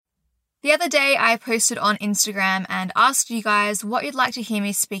The other day, I posted on Instagram and asked you guys what you'd like to hear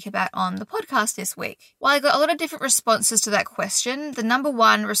me speak about on the podcast this week. While I got a lot of different responses to that question, the number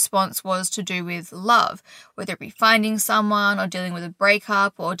one response was to do with love, whether it be finding someone or dealing with a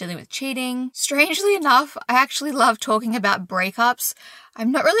breakup or dealing with cheating. Strangely enough, I actually love talking about breakups.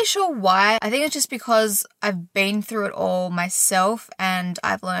 I'm not really sure why. I think it's just because I've been through it all myself and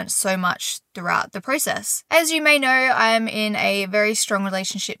I've learned so much throughout the process. As you may know, I'm in a very strong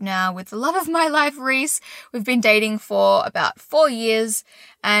relationship now with the love of my life, Reese. We've been dating for about 4 years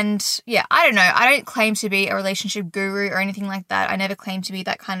and yeah, I don't know. I don't claim to be a relationship guru or anything like that. I never claim to be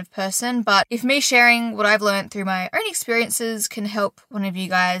that kind of person, but if me sharing what I've learned through my own experiences can help one of you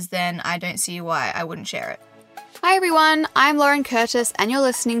guys, then I don't see why I wouldn't share it. Hi everyone, I'm Lauren Curtis and you're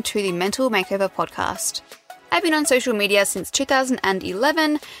listening to the Mental Makeover podcast. I've been on social media since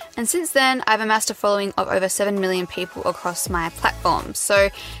 2011 and since then I've amassed a following of over 7 million people across my platforms. So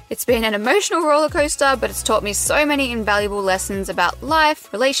it's been an emotional roller coaster, but it's taught me so many invaluable lessons about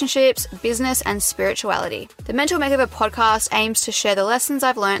life, relationships, business and spirituality. The Mental Makeover podcast aims to share the lessons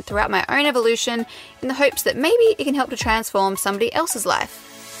I've learned throughout my own evolution in the hopes that maybe it can help to transform somebody else's life.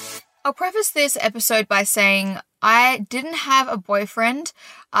 I'll preface this episode by saying I didn't have a boyfriend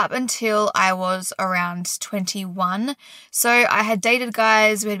up until I was around 21. So I had dated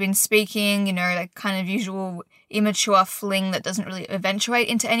guys, we had been speaking, that kind of usual immature fling that doesn't really eventuate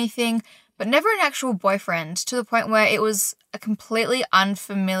into anything, but never an actual boyfriend, to the point where it was a completely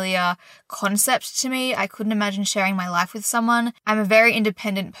unfamiliar concept to me. I couldn't imagine sharing my life with someone. I'm a very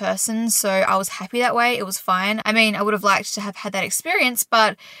independent person, so I was happy that way. It was fine. I mean, I would have liked to have had that experience,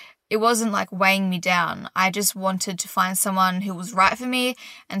 but it wasn't like weighing me down. I just wanted to find someone who was right for me.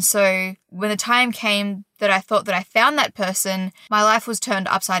 And so when the time came that I thought that I found that person, my life was turned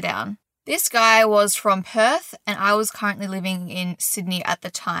upside down. This guy was from Perth and I was currently living in Sydney at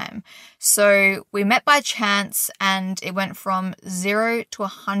the time. So we met by chance and it went from 0 to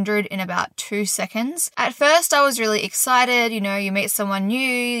 100 in about 2 seconds. At first I was really excited. You meet someone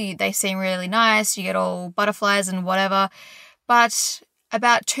new, they seem really nice, you get all butterflies and whatever. But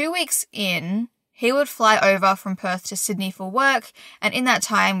about 2 weeks in, he would fly over from Perth to Sydney for work, and in that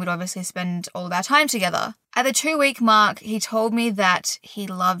time, we'd obviously spend all of our time together. At the 2-week mark, he told me that he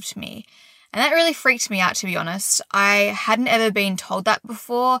loved me, and that really freaked me out, to be honest. I hadn't ever been told that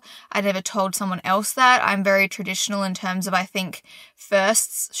before. I'd never told someone else that. I'm very traditional in terms of, I think,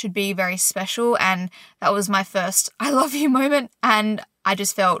 firsts should be very special, and that was my first I love you moment, and I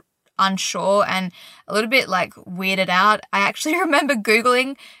just felt unsure and a little bit weirded out. I actually remember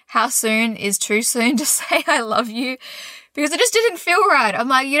Googling how soon is too soon to say I love you because it just didn't feel right. I'm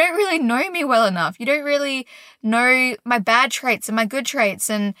like, you don't really know me well enough. You don't really know my bad traits and my good traits.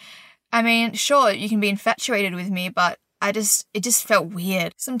 And I mean, sure, you can be infatuated with me, but it just felt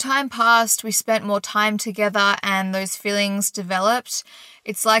weird. Some time passed, we spent more time together and those feelings developed.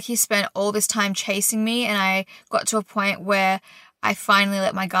 It's like he spent all this time chasing me and I got to a point where I finally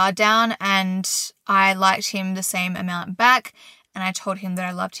let my guard down and I liked him the same amount back and I told him that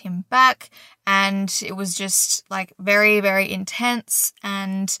I loved him back and it was just very, very intense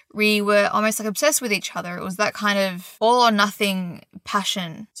and we were almost obsessed with each other. It was that kind of all or nothing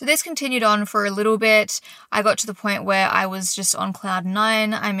passion. So this continued on for a little bit. I got to the point where I was just on cloud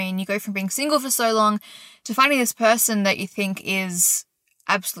 9. I mean, you go from being single for so long to finding this person that you think is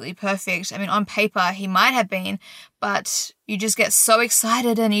absolutely perfect. I mean, on paper, he might have been, but you just get so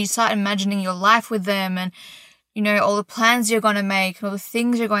excited and you start imagining your life with them and, all the plans you're going to make and all the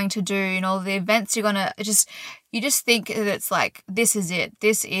things you're going to do and all the events you're going to you just think that it's this is it.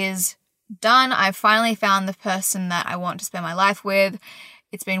 This is done. I finally found the person that I want to spend my life with.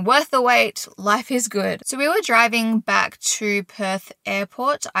 It's been worth the wait. Life is good. So we were driving back to Perth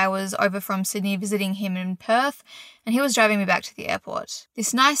Airport. I was over from Sydney visiting him in Perth and he was driving me back to the airport.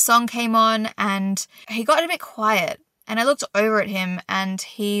 This nice song came on and he got a bit quiet and I looked over at him and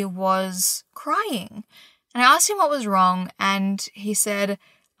he was crying. And I asked him what was wrong and he said,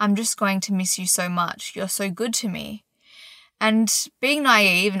 "I'm just going to miss you so much. You're so good to me." And being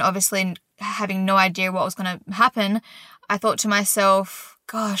naive and obviously having no idea what was going to happen, I thought to myself,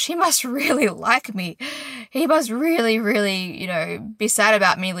 gosh, he must really like me. He must really, really, be sad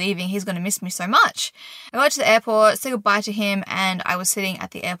about me leaving. He's going to miss me so much. I got to the airport, said goodbye to him, and I was sitting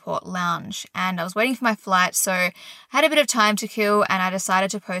at the airport lounge and I was waiting for my flight. So I had a bit of time to kill and I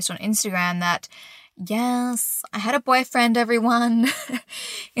decided to post on Instagram that, yes, I had a boyfriend, everyone.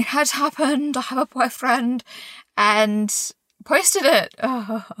 It had happened. I have a boyfriend and posted it.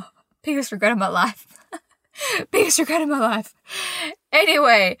 Oh, biggest regret of my life. Biggest regret of my life.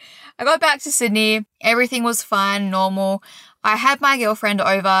 Anyway, I got back to Sydney. Everything was fine, normal. I had my girlfriend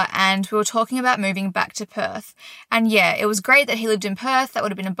over and we were talking about moving back to Perth. And yeah, it was great that he lived in Perth. That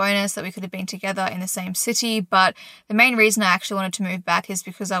would have been a bonus that we could have been together in the same city. But the main reason I actually wanted to move back is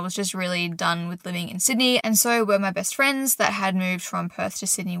because I was just really done with living in Sydney. And so were my best friends that had moved from Perth to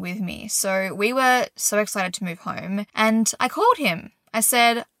Sydney with me. So we were so excited to move home. And I called him. I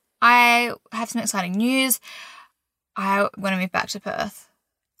said, I have some exciting news. I want to move back to Perth.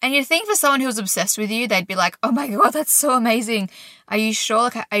 And you'd think for someone who was obsessed with you, they'd be like, oh my God, that's so amazing. Are you sure?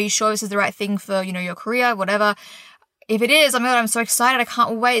 Like, are you sure this is the right thing for, your career, whatever? If it is, oh my God, I'm so excited. I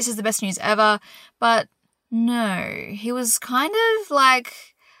can't wait. This is the best news ever. But no, he was kind of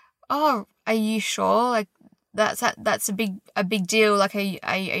like, oh, are you sure? Like, that's a big deal. Like,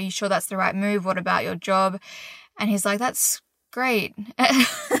 are you sure that's the right move? What about your job? And he's like, that's great. A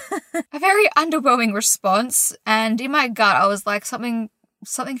very underwhelming response. And in my gut, I was like, something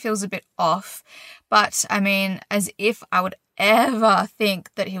feels a bit off. But I mean, as if I would ever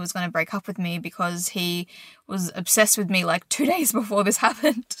think that he was going to break up with me because he was obsessed with me like 2 days before this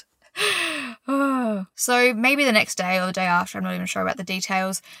happened. So maybe the next day or the day after, I'm not even sure about the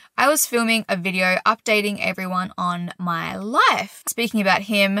details, I was filming a video updating everyone on my life, speaking about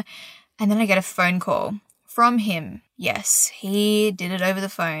him, and then I get a phone call from him. Yes, he did it over the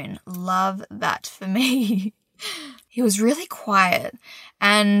phone. Love that for me. He was really quiet,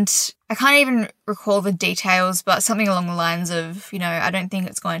 and I can't even recall the details, but something along the lines of, I don't think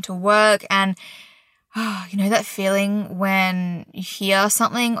it's going to work. And, that feeling when you hear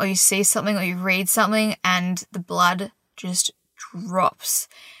something or you see something or you read something and the blood just drops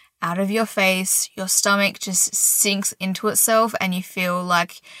out of your face, your stomach just sinks into itself and you feel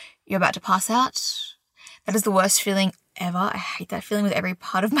like you're about to pass out. That is the worst feeling ever. I hate that feeling with every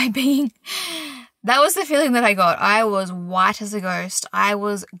part of my being. That was the feeling that I got. I was white as a ghost. I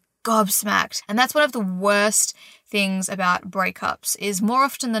was gobsmacked. And that's one of the worst things about breakups is more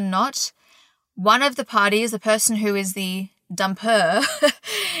often than not, one of the parties, the person who is the dumper,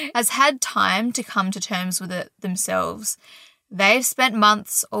 has had time to come to terms with it themselves. They've spent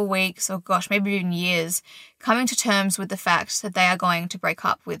months or weeks or gosh, maybe even years coming to terms with the fact that they are going to break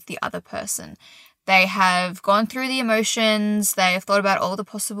up with the other person. They have gone through the emotions, they've thought about all the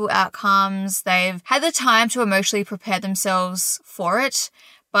possible outcomes, they've had the time to emotionally prepare themselves for it,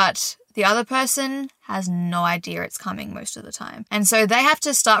 but the other person has no idea it's coming most of the time. And so they have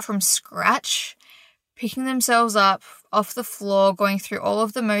to start from scratch, picking themselves up off the floor, going through all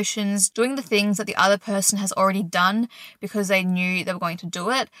of the motions, doing the things that the other person has already done because they knew they were going to do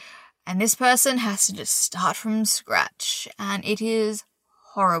it. And this person has to just start from scratch, and it is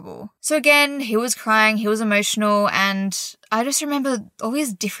horrible. So again, he was crying, he was emotional, and I just remember all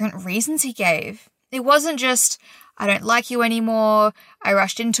these different reasons he gave. It wasn't just, I don't like you anymore, I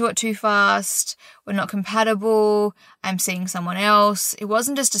rushed into it too fast, we're not compatible, I'm seeing someone else. It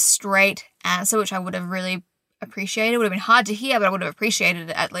wasn't just a straight answer, which I would have really appreciated. It would have been hard to hear, but I would have appreciated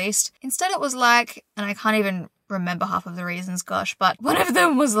it at least. Instead it was like, and I can't even remember half of the reasons, gosh, but one of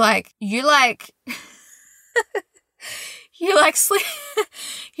them was like, you like sleeping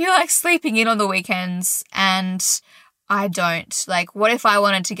in on the weekends and I don't. Like, what if I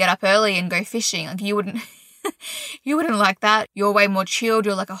wanted to get up early and go fishing? Like, you wouldn't like that. You're way more chilled.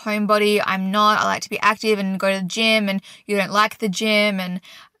 You're like a homebody. I'm not. I like to be active and go to the gym, and you don't like the gym, and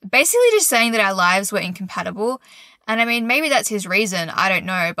basically just saying that our lives were incompatible. And I mean, maybe that's his reason. I don't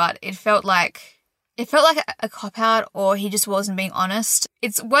know, but it felt like a cop-out, or he just wasn't being honest.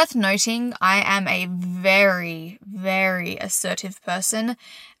 It's worth noting I am a very, very assertive person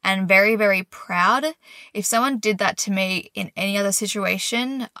and very, very proud. If someone did that to me in any other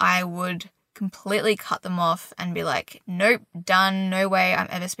situation, I would completely cut them off and be like, nope, done, no way I'm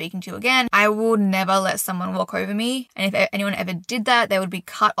ever speaking to you again. I will never let someone walk over me. And if anyone ever did that, they would be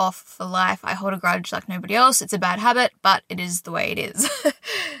cut off for life. I hold a grudge like nobody else. It's a bad habit, but it is the way it is.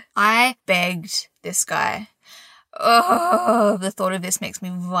 I begged this guy. Oh, the thought of this makes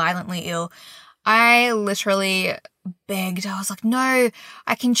me violently ill. I literally begged. I was like, no,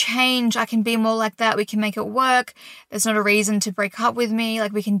 I can change. I can be more like that. We can make it work. There's not a reason to break up with me.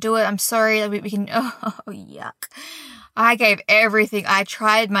 Like, we can do it. I'm sorry. Like, we can, oh, yuck. I gave everything. I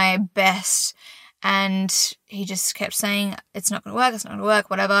tried my best. And he just kept saying, it's not going to work. It's not going to work,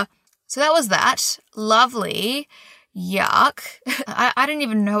 whatever. So that was that. Lovely. Yuck. I don't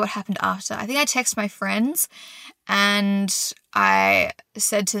even know what happened after. I think I texted my friends and I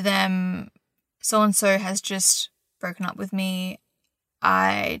said to them, so-and-so has just broken up with me.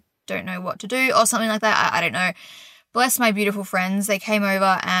 I don't know what to do, or something like that. I don't know. Bless my beautiful friends. They came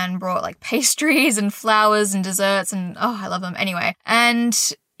over and brought like pastries and flowers and desserts, and oh, I love them. Anyway, and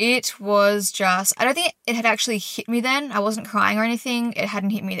It was just, I don't think it had actually hit me then. I wasn't crying or anything. It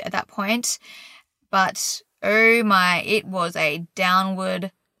hadn't hit me at that point. But oh my, it was a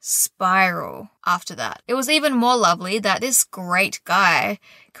downward spiral after that. It was even more lovely that this great guy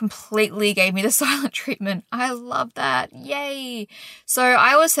completely gave me the silent treatment. I love that. Yay. So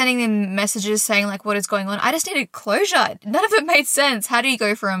I was sending them messages saying like, what is going on? I just needed closure. None of it made sense. How do you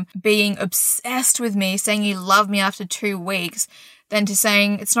go from being obsessed with me, saying you love me after 2 weeks, then to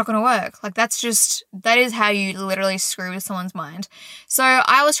saying it's not going to work? Like that is how you literally screw with someone's mind. So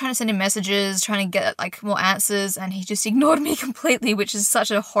I was trying to send him messages, trying to get like more answers, and he just ignored me completely, which is such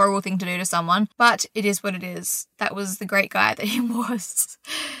a horrible thing to do to someone, but it is what it is. That was the great guy that he was.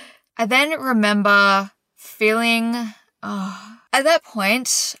 I then remember feeling, at that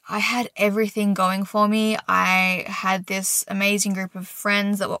point, I had everything going for me. I had this amazing group of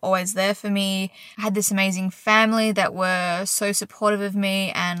friends that were always there for me. I had this amazing family that were so supportive of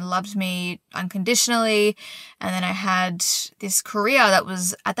me and loved me unconditionally. And then I had this career that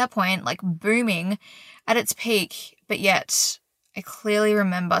was at that point like booming at its peak. But yet I clearly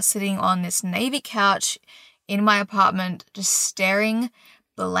remember sitting on this navy couch in my apartment, just staring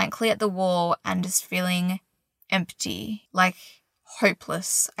blankly at the wall and just feeling empty, like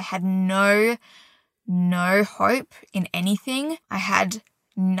hopeless. I had no hope in anything. I had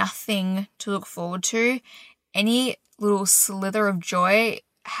nothing to look forward to. Any little slither of joy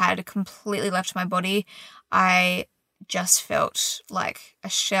had completely left my body. I just felt like a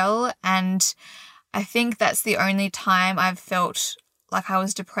shell, and I think that's the only time I've felt like I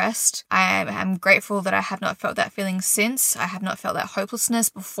was depressed. I am grateful that I have not felt that feeling since. I have not felt that hopelessness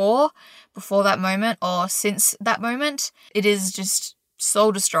before that moment or since that moment. It is just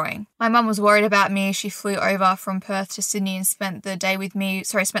soul destroying. My mum was worried about me. She flew over from Perth to Sydney and spent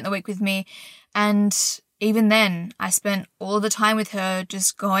the week with me. And even then, I spent all the time with her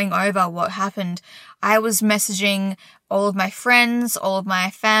just going over what happened. I was messaging all of my friends, all of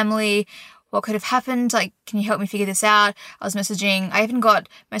my family, what could have happened? Like, can you help me figure this out? I even got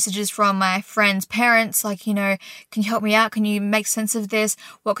messages from my friends' parents, like, can you help me out? Can you make sense of this?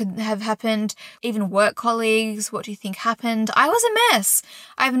 What could have happened? Even work colleagues, what do you think happened? I was a mess.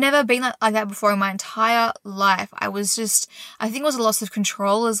 I've never been like that before in my entire life. I think it was a loss of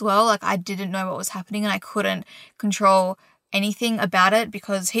control as well. Like, I didn't know what was happening and I couldn't control anything about it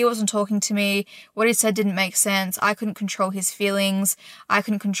because he wasn't talking to me. What he said didn't make sense. I couldn't control his feelings. I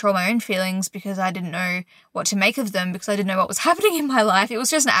couldn't control my own feelings because I didn't know what to make of them because I didn't know what was happening in my life. It was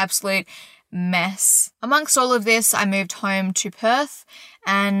just an absolute mess. Amongst all of this, I moved home to Perth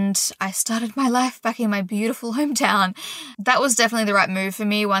and I started my life back in my beautiful hometown. That was definitely the right move for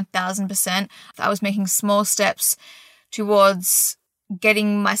me, 1000%. I was making small steps towards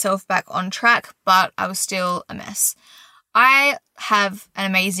getting myself back on track, but I was still a mess. I have an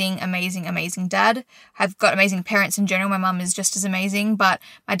amazing, amazing, amazing dad. I've got amazing parents in general. My mum is just as amazing, but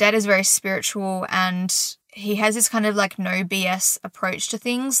my dad is very spiritual and he has this kind of like no BS approach to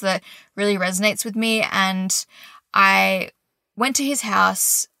things that really resonates with me. And I went to his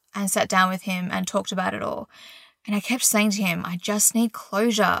house and sat down with him and talked about it all. And I kept saying to him, I just need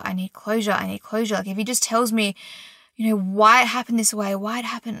closure. I need closure. I need closure. Like if he just tells me, why it happened this way, why it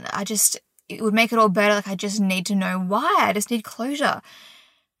happened, it would make it all better. Like, I just need to know why. I just need closure.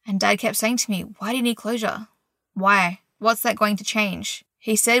 And Dad kept saying to me, why do you need closure? Why? What's that going to change?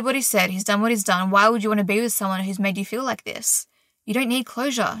 He said what he said. He's done what he's done. Why would you want to be with someone who's made you feel like this? You don't need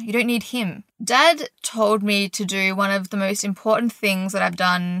closure. You don't need him. Dad told me to do one of the most important things that I've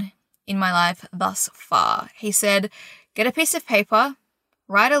done in my life thus far. He said, get a piece of paper,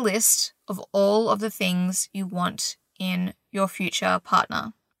 write a list of all of the things you want in your future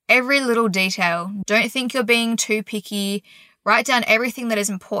partner. Every little detail. Don't think you're being too picky. Write down everything that is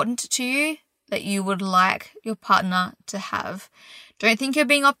important to you that you would like your partner to have. Don't think you're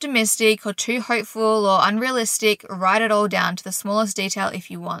being optimistic or too hopeful or unrealistic. Write it all down to the smallest detail if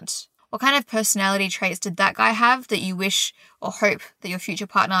you want. What kind of personality traits did that guy have that you wish or hope that your future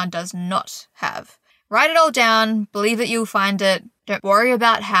partner does not have? Write it all down. Believe that you'll find it. Don't worry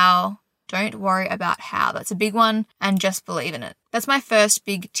about how. Don't worry about how. That's a big one, and just believe in it. That's my first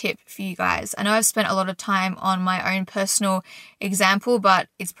big tip for you guys. I know I've spent a lot of time on my own personal example, but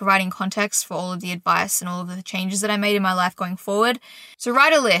it's providing context for all of the advice and all of the changes that I made in my life going forward. So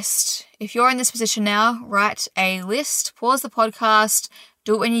write a list. If you're in this position now, write a list. Pause the podcast.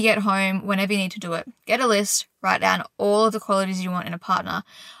 Do it when you get home, whenever you need to do it. Get a list. Write down all of the qualities you want in a partner.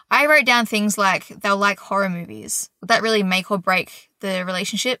 I wrote down things like they'll like horror movies. Would that really make or break the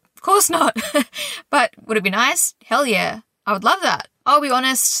relationship? Of course not. But would it be nice? Hell yeah. I would love that. I'll be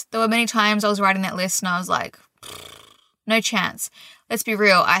honest, there were many times I was writing that list and I was like, no chance. let's be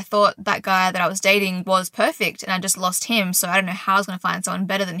real, I thought that guy that I was dating was perfect and I just lost him, so I don't know how I was going to find someone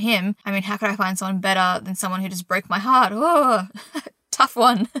better than him. I mean, how could I find someone better than someone who just broke my heart? Oh, tough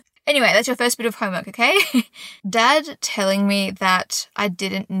one. Anyway, that's your first bit of homework, okay? Dad telling me that I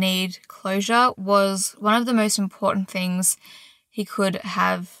didn't need closure was one of the most important things he could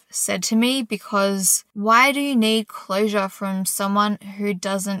have said to me, because why do you need closure from someone who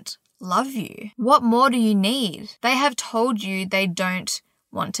doesn't love you? What more do you need? They have told you they don't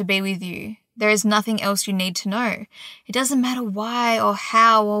want to be with you. There is nothing else you need to know. It doesn't matter why or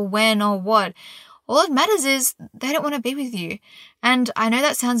how or when or what. All that matters is they don't want to be with you. And I know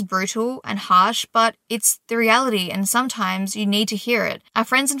that sounds brutal and harsh, but it's the reality, and sometimes you need to hear it. Our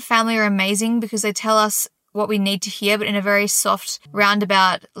friends and family are amazing because they tell us what we need to hear, but in a very soft,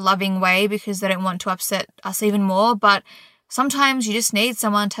 roundabout, loving way, because they don't want to upset us even more. But sometimes you just need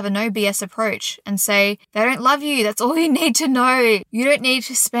someone to have a no BS approach and say, they don't love you. That's all you need to know. You don't need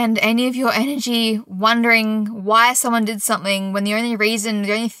to spend any of your energy wondering why someone did something when the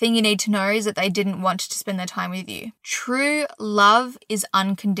only thing you need to know is that they didn't want to spend their time with you. True love is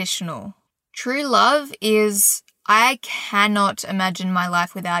unconditional. True love is, I cannot imagine my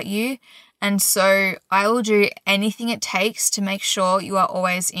life without you. And so I will do anything it takes to make sure you are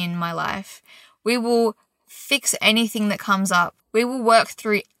always in my life. We will fix anything that comes up. We will work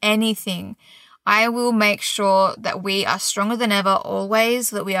through anything. I will make sure that we are stronger than ever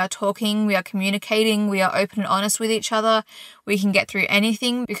always, that we are talking, we are communicating, we are open and honest with each other. We can get through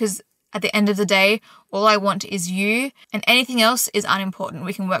anything, because at the end of the day, all I want is you, and anything else is unimportant.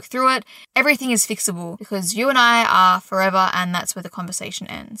 We can work through it. Everything is fixable because you and I are forever, and that's where the conversation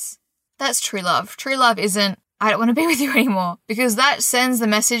ends. That's true love. True love isn't, I don't want to be with you anymore, because that sends the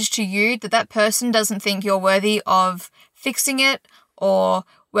message to you that that person doesn't think you're worthy of fixing it or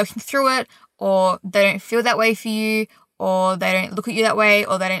working through it, or they don't feel that way for you, or they don't look at you that way,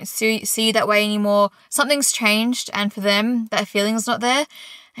 or they don't see you that way anymore. Something's changed, and for them, that feeling's not there.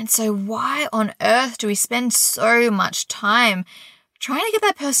 And so why on earth do we spend so much time trying to get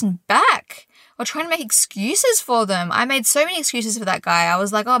that person back? Or trying to make excuses for them. I made so many excuses for that guy. I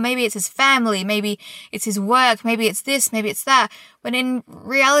was like, oh, maybe it's his family, maybe it's his work, maybe it's this, maybe it's that. But in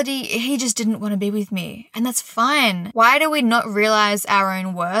reality, he just didn't want to be with me. And that's fine. Why do we not realize our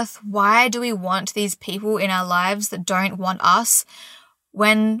own worth? Why do we want these people in our lives that don't want us?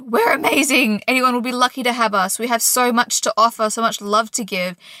 When we're amazing, anyone will be lucky to have us. We have so much to offer, so much love to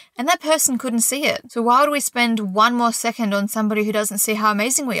give, and that person couldn't see it. So why would we spend one more second on somebody who doesn't see how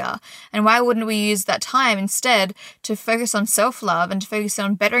amazing we are? And why wouldn't we use that time instead to focus on self-love and to focus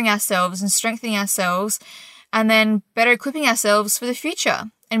on bettering ourselves and strengthening ourselves, and then better equipping ourselves for the future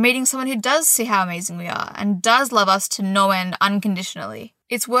and meeting someone who does see how amazing we are and does love us to no end unconditionally?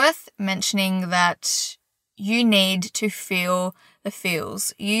 It's worth mentioning that you need to feel the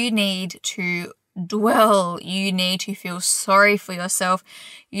feels. You need to dwell. You need to feel sorry for yourself.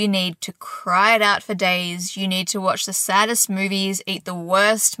 You need to cry it out for days. You need to watch the saddest movies, eat the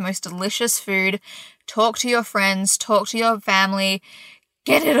worst, most delicious food, talk to your friends, talk to your family,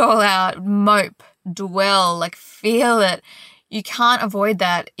 get it all out, mope, dwell, feel it. You can't avoid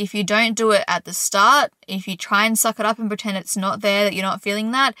that. If you don't do it at the start, if you try and suck it up and pretend it's not there, that you're not feeling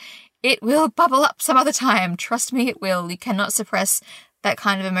that, it will bubble up some other time. Trust me, it will. You cannot suppress that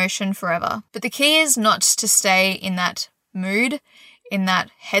kind of emotion forever. But the key is not to stay in that mood, in that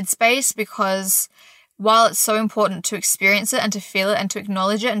headspace, because while it's so important to experience it and to feel it and to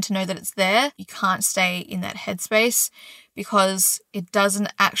acknowledge it and to know that it's there, you can't stay in that headspace because it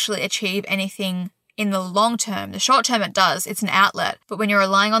doesn't actually achieve anything in the long term. The short term it does. It's an outlet. But when you're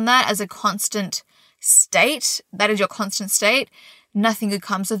relying on that as a constant state, that is your constant state, nothing good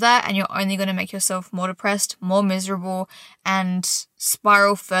comes of that, and you're only going to make yourself more depressed, more miserable, and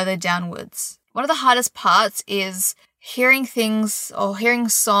spiral further downwards. One of the hardest parts is hearing things or hearing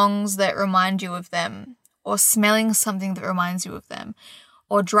songs that remind you of them, or smelling something that reminds you of them,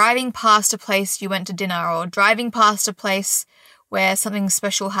 or driving past a place you went to dinner, or driving past a place where something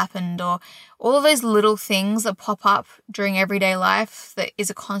special happened, or all of those little things that pop up during everyday life that is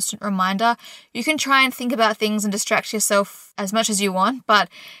a constant reminder. You can try and think about things and distract yourself as much as you want, but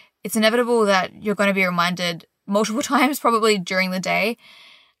it's inevitable that you're going to be reminded multiple times probably during the day.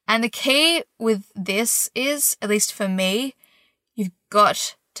 And the key with this is, at least for me, you've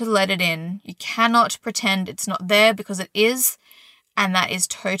got to let it in. You cannot pretend it's not there, because it is, and that is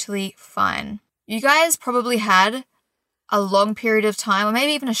totally fine. You guys probably had a long period of time, or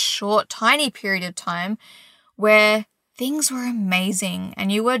maybe even a short, tiny period of time, where things were amazing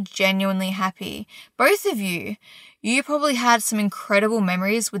and you were genuinely happy. Both of you. You probably had some incredible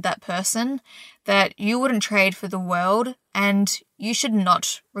memories with that person that you wouldn't trade for the world, and you should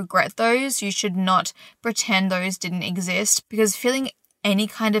not regret those. You should not pretend those didn't exist, because feeling any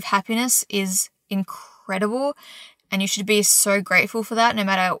kind of happiness is incredible, and you should be so grateful for that no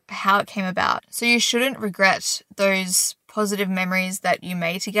matter how it came about. So you shouldn't regret those positive memories that you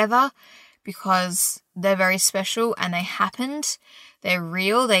made together, because they're very special and they happened, they're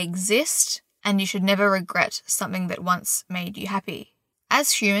real, they exist, and you should never regret something that once made you happy.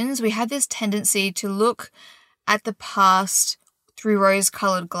 As humans, we have this tendency to look at the past through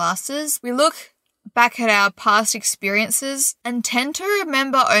rose-colored glasses. We look back at our past experiences and tend to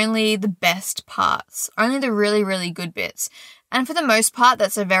remember only the best parts, only the really, really good bits. And for the most part,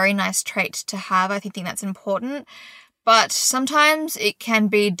 that's a very nice trait to have. I think that's important. But sometimes it can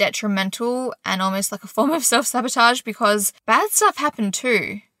be detrimental and almost like a form of self-sabotage, because bad stuff happened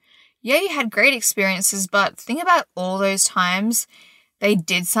too. Yeah, you had great experiences, but think about all those times they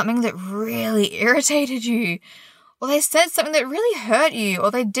did something that really irritated you, or they said something that really hurt you, or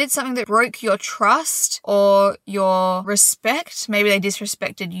they did something that broke your trust or your respect. Maybe they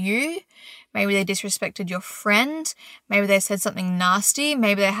disrespected you. Maybe they disrespected your friend. Maybe they said something nasty.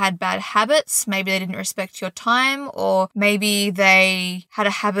 Maybe they had bad habits. Maybe they didn't respect your time, or maybe they had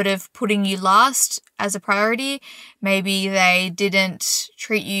a habit of putting you last as a priority. Maybe they didn't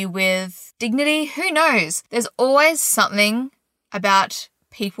treat you with dignity. Who knows? There's always something about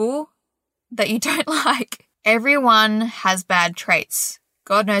people that you don't like. Everyone has bad traits.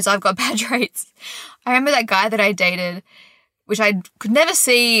 God knows I've got bad traits. I remember that guy that I dated, which I could never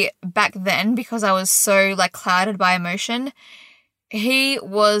see back then because I was so clouded by emotion. He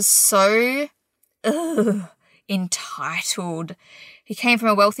was so entitled. He came from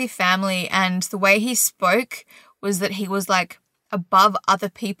a wealthy family, and the way he spoke was that he was above other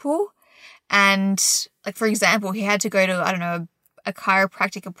people. And for example, he had to go to, a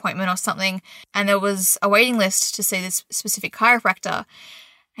chiropractic appointment or something, and there was a waiting list to see this specific chiropractor.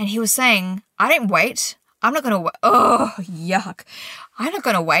 And he was saying, I don't wait. I'm not going to wait. Oh, yuck. I'm not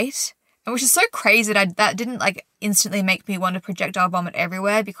going to wait. And which is so crazy that didn't instantly make me want to projectile vomit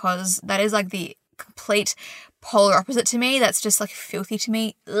everywhere, because that is the complete polar opposite to me. That's just filthy to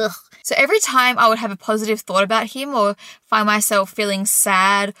me. Ugh. So every time I would have a positive thought about him, or find myself feeling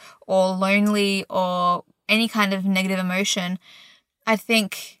sad or lonely or any kind of negative emotion, I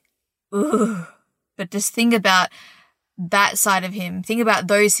think, ugh. But just think about that side of him. Think about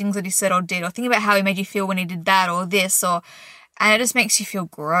those things that he said or did, or think about how he made you feel when he did that or this, and it just makes you feel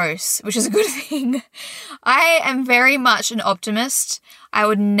gross, which is a good thing. I am very much an optimist. I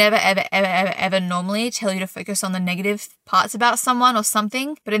would never, ever, ever, ever, ever normally tell you to focus on the negative parts about someone or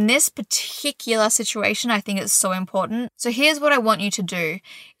something. But in this particular situation, I think it's so important. So here's what I want you to do.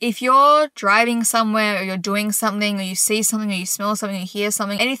 If you're driving somewhere, or you're doing something, or you see something, or you smell something, or you hear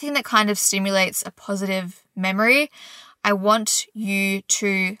something, anything that kind of stimulates a positive memory, I want you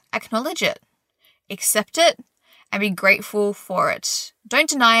to acknowledge it, accept it, and be grateful for it. Don't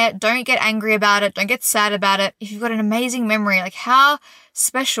deny it. Don't get angry about it. Don't get sad about it. If you've got an amazing memory, how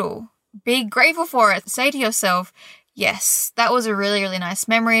special. Be grateful for it. Say to yourself, yes, that was a really, really nice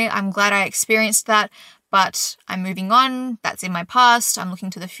memory. I'm glad I experienced that, but I'm moving on. That's in my past. I'm looking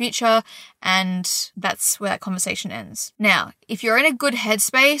to the future, and that's where that conversation ends. Now, if you're in a good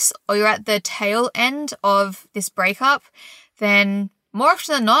headspace, or you're at the tail end of this breakup, then more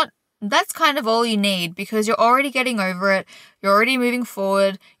often than not, that's kind of all you need, because you're already getting over it. You're already moving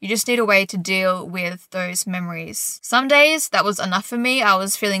forward. You just need a way to deal with those memories. Some days that was enough for me. I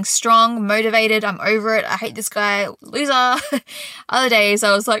was feeling strong, motivated. I'm over it. I hate this guy. Loser. Other days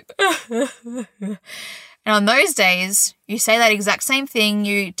I was like, and on those days, you say that exact same thing.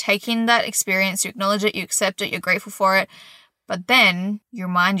 You take in that experience, you acknowledge it, you accept it, you're grateful for it. But then you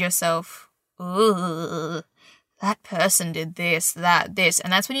remind yourself, ooh, that person did this, that, this.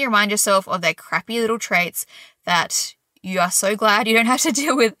 And that's when you remind yourself of their crappy little traits that you are so glad you don't have to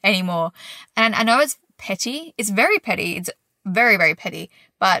deal with anymore. And I know it's petty. It's very petty. It's very, very petty.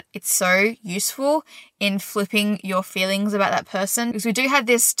 But it's so useful in flipping your feelings about that person, because we do have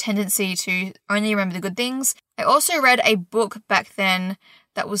this tendency to only remember the good things. I also read a book back then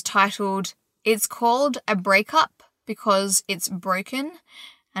that was titled, it's called A Breakup Because It's Broken.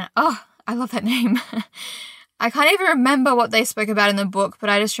 And I love that name. I can't even remember what they spoke about in the book, but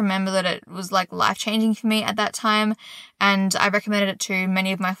I just remember that it was life-changing for me at that time, and I recommended it to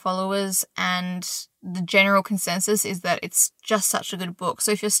many of my followers, and the general consensus is that it's just such a good book.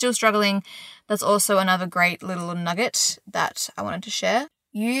 So if you're still struggling, that's also another great little nugget that I wanted to share.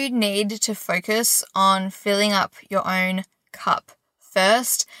 You need to focus on filling up your own cup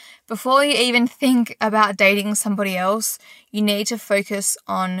first Before you even think about dating somebody else, you need to focus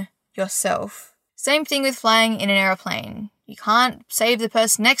on yourself. Same thing with flying in an aeroplane. You can't save the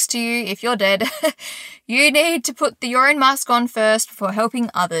person next to you if you're dead. You need to put your own mask on first before helping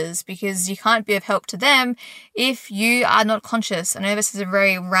others, because you can't be of help to them if you are not conscious. I know this is a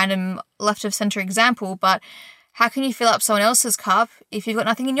very random left of center example, but how can you fill up someone else's cup if you've got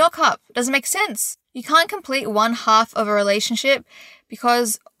nothing in your cup? It doesn't make sense. You can't complete one half of a relationship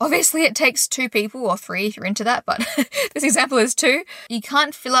because obviously it takes two people, or three if you're into that, but this example is two. You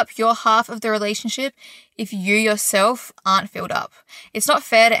can't fill up your half of the relationship if you yourself aren't filled up. It's not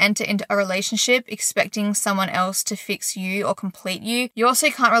fair to enter into a relationship expecting someone else to fix you or complete you. You also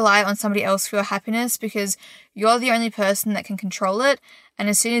can't rely on somebody else for your happiness because you're the only person that can control it. And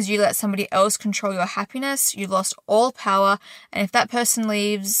as soon as you let somebody else control your happiness, you've lost all power. And if that person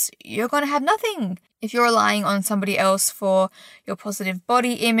leaves, you're going to have nothing. If you're relying on somebody else for your positive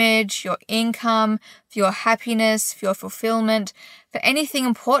body image, your income, for your happiness, for your fulfillment, for anything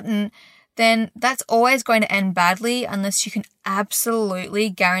important, then that's always going to end badly unless you can absolutely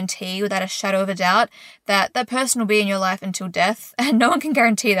guarantee without a shadow of a doubt that that person will be in your life until death. And no one can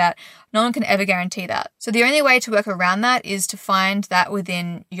guarantee that. No one can ever guarantee that. So the only way to work around that is to find that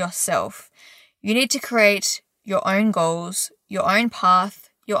within yourself. You need to create your own goals, your own path,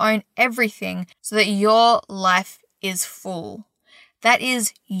 your own everything, so that your life is full. That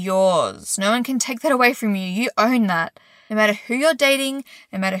is yours. No one can take that away from you. You own that. No matter who you're dating,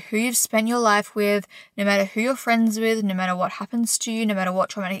 no matter who you've spent your life with, no matter who you're friends with, no matter what happens to you, no matter what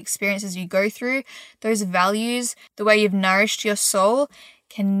traumatic experiences you go through, those values, the way you've nourished your soul,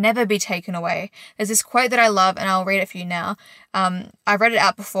 can never be taken away. There's this quote that I love, and I'll read it for you now. I've read it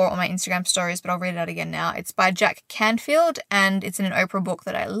out before on my Instagram stories, but I'll read it out again now. It's by Jack Canfield, and it's in an Oprah book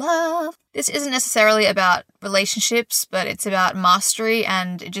that I love. This isn't necessarily about relationships, but it's about mastery,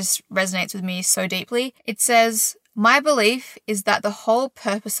 and it just resonates with me so deeply. It says, "My belief is that the whole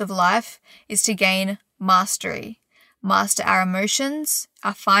purpose of life is to gain mastery. Master our emotions,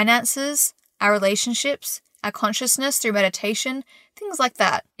 our finances, our relationships, our consciousness through meditation, things like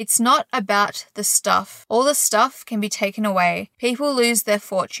that. It's not about the stuff. All the stuff can be taken away. People lose their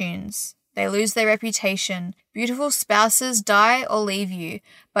fortunes. They lose their reputation. Beautiful spouses die or leave you,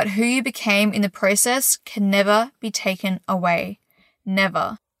 but who you became in the process can never be taken away.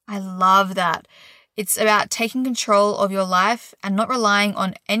 Never." I love that. It's about taking control of your life and not relying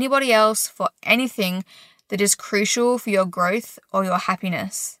on anybody else for anything that is crucial for your growth or your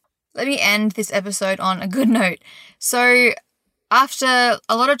happiness. Let me end this episode on a good note. So, after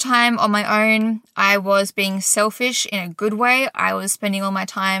a lot of time on my own, I was being selfish in a good way. I was spending all my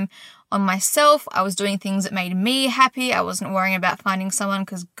time on myself. I was doing things that made me happy. I wasn't worrying about finding someone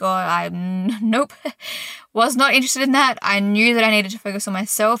because, God, nope, was not interested in that. I knew that I needed to focus on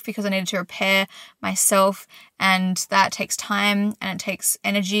myself because I needed to repair myself, and that takes time and it takes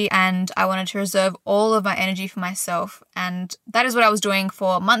energy, and I wanted to reserve all of my energy for myself, and that is what I was doing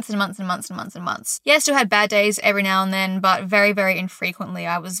for months and months and months and months and months. Yeah, I still had bad days every now and then, but very, very infrequently.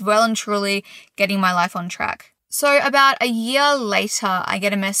 I was well and truly getting my life on track. So about a year later, I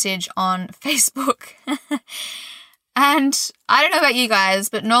get a message on Facebook. And I don't know about you guys,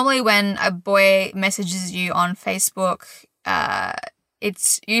 but normally when a boy messages you on Facebook,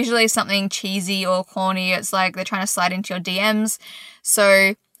 it's usually something cheesy or corny. It's like they're trying to slide into your DMs.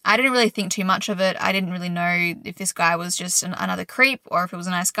 So I didn't really think too much of it. I didn't really know if this guy was just another creep or if it was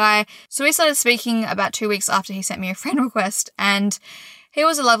a nice guy. So we started speaking about 2 weeks after he sent me a friend request, and he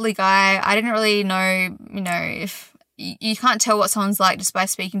was a lovely guy. I didn't really know, if you can't tell what someone's like just by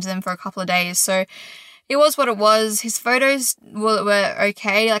speaking to them for a couple of days. So it was what it was. His photos were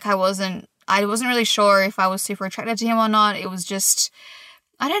okay. Like I wasn't really sure if I was super attracted to him or not. It was just,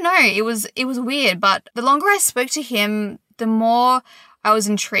 I don't know. It was weird. But the longer I spoke to him, the more I was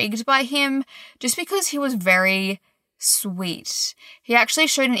intrigued by him, just because he was very sweet. He actually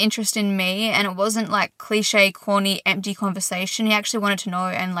showed an interest in me, and it wasn't like cliche, corny, empty conversation. He actually wanted to know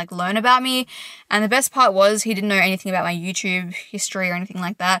and like learn about me. And the best part was he didn't know anything about my YouTube history or anything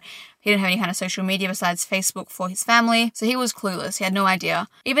like that. He didn't have any kind of social media besides Facebook for his family, so he was clueless. He had no idea.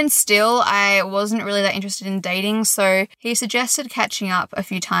 Even still, I wasn't really that interested in dating, so he suggested catching up a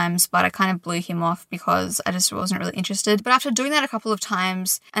few times, but I kind of blew him off because I just wasn't really interested. But after doing that a couple of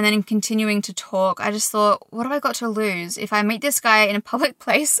times and then continuing to talk, I just thought, what have I got to lose? If I meet this guy in a public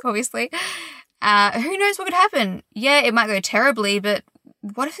place, obviously, who knows what could happen? Yeah, it might go terribly, but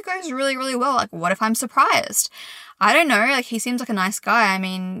what if it goes really, really well? Like, what if I'm surprised? I don't know, like he seems like a nice guy. I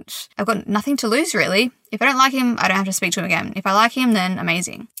mean, I've got nothing to lose really. If I don't like him, I don't have to speak to him again. If I like him, then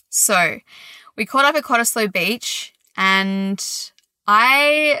amazing. So we caught up at Cottesloe Beach, and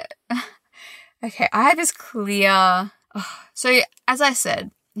I had this clear... So, as I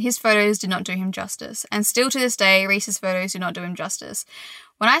said, his photos did not do him justice. And still to this day, Reese's photos do not do him justice.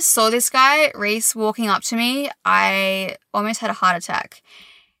 When I saw this guy, Reese, walking up to me, I almost had a heart attack.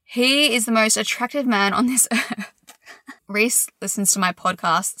 He is the most attractive man on this earth. Reese listens to my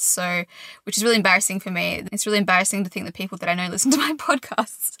podcasts, which is really embarrassing for me. It's really embarrassing to think that people that I know listen to my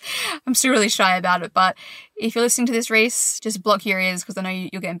podcasts. I'm still really shy about it, but if you're listening to this, Reese, just block your ears because I know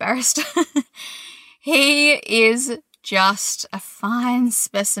you'll get embarrassed. He is just a fine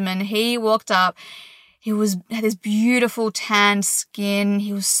specimen. He walked up. He had this beautiful tanned skin.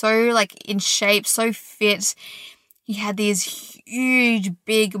 He was so in shape, so fit. He had these huge,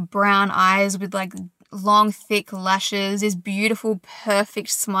 big brown eyes with long, thick lashes, this beautiful, perfect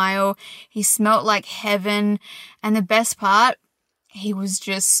smile. He smelt like heaven. And the best part, he was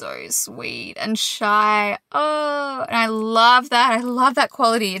just so sweet and shy. Oh, and I love that. I love that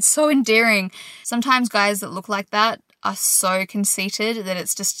quality. It's so endearing. Sometimes guys that look like that are so conceited that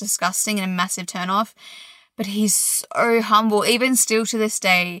it's just disgusting and a massive turnoff. But he's so humble. Even still to this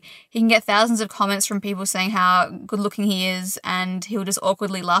day, he can get thousands of comments from people saying how good looking he is, and he'll just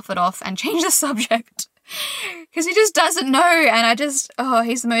awkwardly laugh it off and change the subject because he just doesn't know. And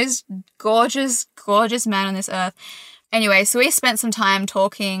he's the most gorgeous, gorgeous man on this earth. Anyway, so we spent some time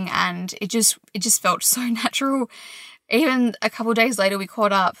talking and it just felt so natural. Even a couple of days later, we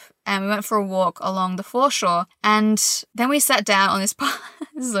caught up and we went for a walk along the foreshore. And then we sat down on this park,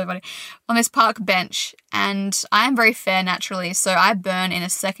 this is so funny, on this park bench. And I am very fair naturally, so I burn in a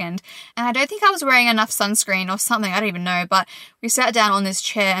second. And I don't think I was wearing enough sunscreen or something, I don't even know. But we sat down on this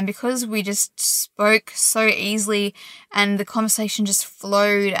chair, and because we just spoke so easily and the conversation just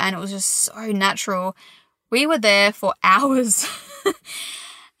flowed and it was just so natural, we were there for hours.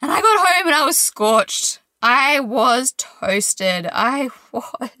 And I got home and I was scorched. I was toasted. That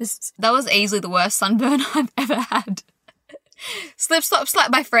was easily the worst sunburn I've ever had. Slip, slop, slap,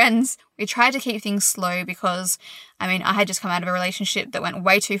 my friends. We tried to keep things slow because, I had just come out of a relationship that went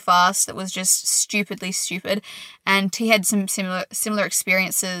way too fast. That was just stupidly stupid. And he had some similar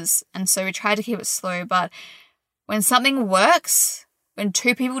experiences. And so we tried to keep it slow. But when something works, when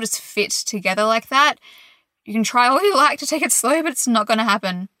two people just fit together like that, you can try all you like to take it slow, but it's not going to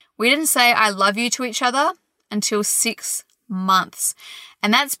happen. We didn't say I love you to each other until 6 months.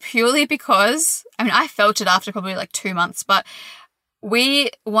 And that's purely because, I felt it after probably 2 months, but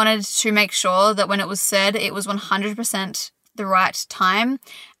we wanted to make sure that when it was said, it was 100% the right time.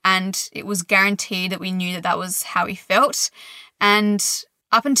 And it was guaranteed that we knew that was how we felt. And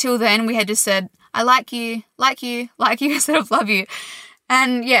up until then, we had just said, I like you, instead of love you.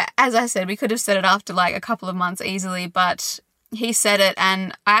 And yeah, as I said, we could have said it after a couple of months easily, but he said it,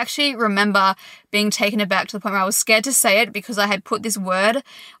 and I actually remember being taken aback to the point where I was scared to say it because I had put this word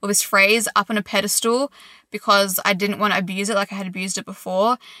or this phrase up on a pedestal because I didn't want to abuse it like I had abused it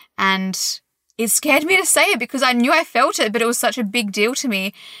before. And it scared me to say it because I knew I felt it, but it was such a big deal to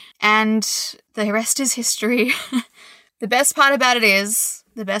me. And the rest is history. The best part about it is,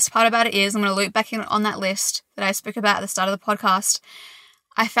 I'm going to loop back in on that list that I spoke about at the start of the podcast.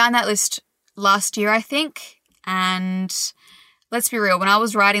 I found that list last year, I think, and let's be real, when I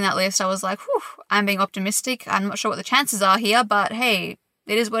was writing that list, I was like, whew, I'm being optimistic. I'm not sure what the chances are here, but hey,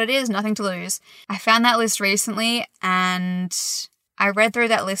 it is what it is, nothing to lose. I found that list recently and I read through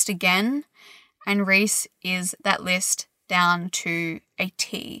that list again, and Reese is that list down to a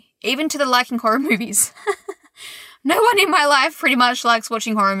T, even to the liking horror movies. No one in my life pretty much likes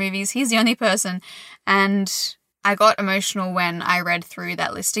watching horror movies. He's the only person. And I got emotional when I read through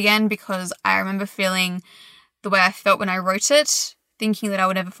that list again because I remember feeling the way I felt when I wrote it, thinking that I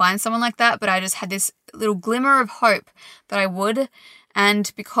would never find someone like that, but I just had this little glimmer of hope that I would.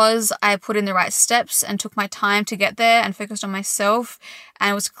 And because I put in the right steps and took my time to get there and focused on myself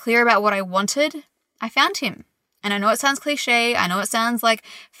and was clear about what I wanted, I found him. And I know it sounds cliche, I know it sounds like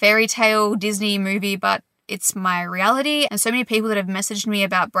fairy tale Disney movie, but it's my reality. And so many people that have messaged me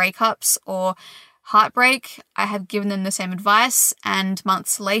about breakups or heartbreak, I have given them the same advice, and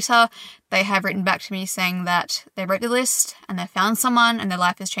months later they have written back to me saying that they wrote the list and they found someone and their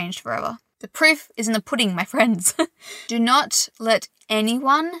life has changed forever. The proof is in the pudding, my friends. Do not let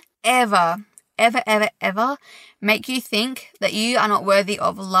anyone ever make you think that you are not worthy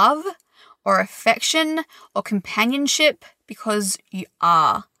of love or affection or companionship, because you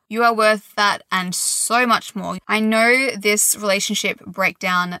are. You are worth that and so much more. I know this relationship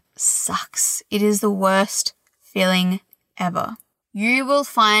breakdown sucks. It is the worst feeling ever. You will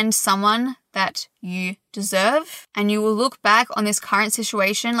find someone that you deserve, and you will look back on this current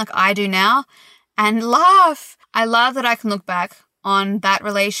situation like I do now and laugh. I love that I can look back on that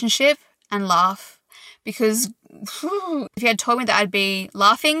relationship and laugh. Because if you had told me that I'd be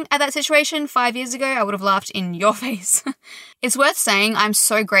laughing at that situation 5 years ago, I would have laughed in your face. It's worth saying I'm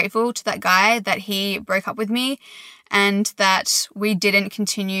so grateful to that guy that he broke up with me and that we didn't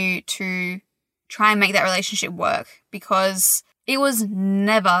continue to try and make that relationship work, because it was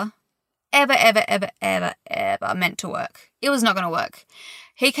never, ever, ever, ever, ever, ever meant to work. It was not going to work.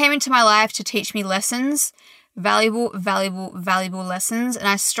 He came into my life to teach me lessons, valuable, valuable, valuable lessons. And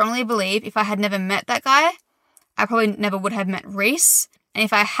I strongly believe if I had never met that guy, I probably never would have met Reese. And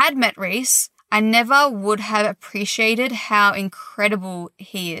if I had met Reese, I never would have appreciated how incredible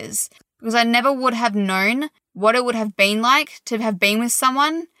he is, because I never would have known what it would have been like to have been with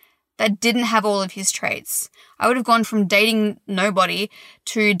someone that didn't have all of his traits. I would have gone from dating nobody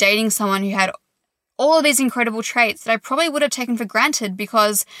to dating someone who had all of these incredible traits that I probably would have taken for granted,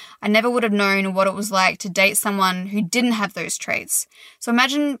 because I never would have known what it was like to date someone who didn't have those traits. So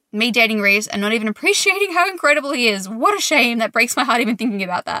imagine me dating Reese and not even appreciating how incredible he is. What a shame. That breaks my heart even thinking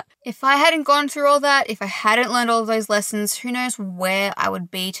about that. If I hadn't gone through all that, if I hadn't learned all of those lessons, who knows where I would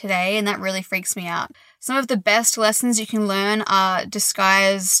be today, and that really freaks me out. Some of the best lessons you can learn are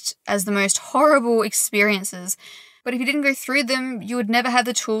disguised as the most horrible experiences. But if you didn't go through them, you would never have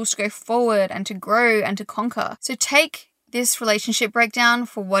the tools to go forward and to grow and to conquer. So take this relationship breakdown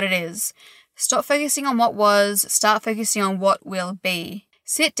for what it is. Stop focusing on what was, start focusing on what will be.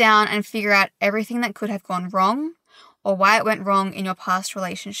 Sit down and figure out everything that could have gone wrong or why it went wrong in your past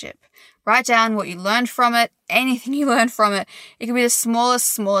relationship. Write down what you learned from it, anything you learned from it. It could be the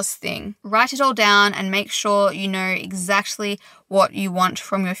smallest thing. Write it all down and make sure you know exactly what you want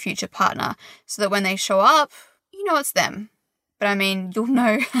from your future partner, so that when they show up, you know it's them. But I mean, you'll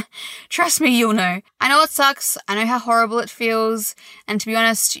know. Trust me, you'll know. I know it sucks. I know how horrible it feels. And to be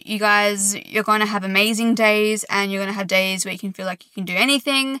honest, you guys, you're going to have amazing days, and you're going to have days where you can feel like you can do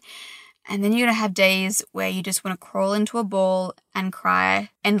anything. And then you're going to have days where you just want to crawl into a ball and cry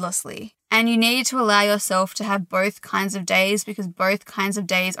endlessly. And you need to allow yourself to have both kinds of days, because both kinds of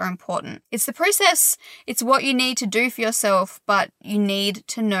days are important. It's the process. It's what you need to do for yourself, but you need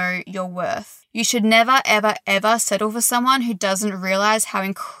to know your worth. You should never, ever, ever settle for someone who doesn't realize how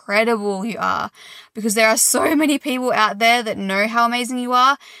incredible you are, because there are so many people out there that know how amazing you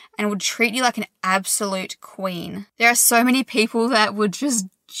are and would treat you like an absolute queen. There are so many people that would just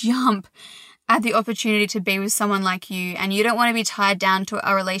jump at the opportunity to be with someone like you, and you don't want to be tied down to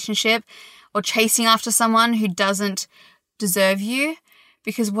a relationship or chasing after someone who doesn't deserve you,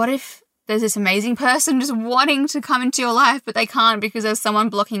 because what if there's this amazing person just wanting to come into your life, but they can't because there's someone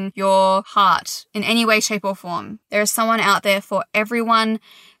blocking your heart in any way, shape, or form? There is someone out there for everyone.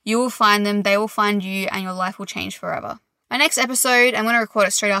 You will find them, they will find you, and your life will change forever. My next episode, I'm going to record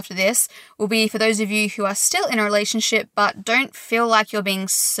it straight after this, will be for those of you who are still in a relationship but don't feel like you're being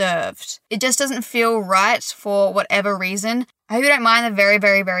served. It just doesn't feel right for whatever reason. I hope you don't mind the very,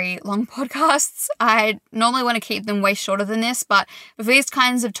 very, very long podcasts. I normally want to keep them way shorter than this, but with these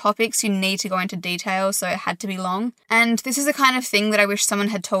kinds of topics, you need to go into detail, so it had to be long. And this is the kind of thing that I wish someone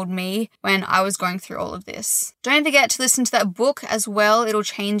had told me when I was going through all of this. Don't forget to listen to that book as well. It'll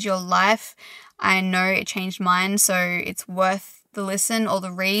change your life. I know it changed mine, so it's worth the listen or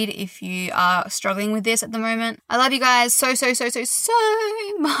the read if you are struggling with this at the moment. I love you guys so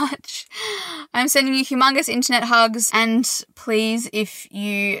much. I'm sending you humongous internet hugs, and please, if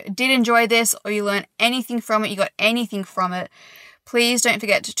you did enjoy this or you learned anything from it, you got anything from it, please don't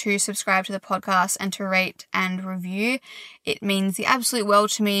forget to subscribe to the podcast and to rate and review. It means the absolute world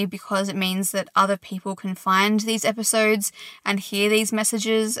to me, because it means that other people can find these episodes and hear these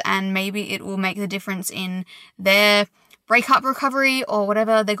messages, and maybe it will make the difference in their breakup recovery or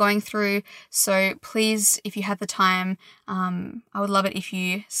whatever they're going through. So please, if you have the time, I would love it if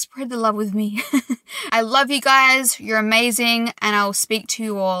you spread the love with me. I love you guys. You're amazing, and I'll speak to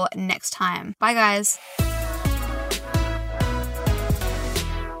you all next time. Bye, guys.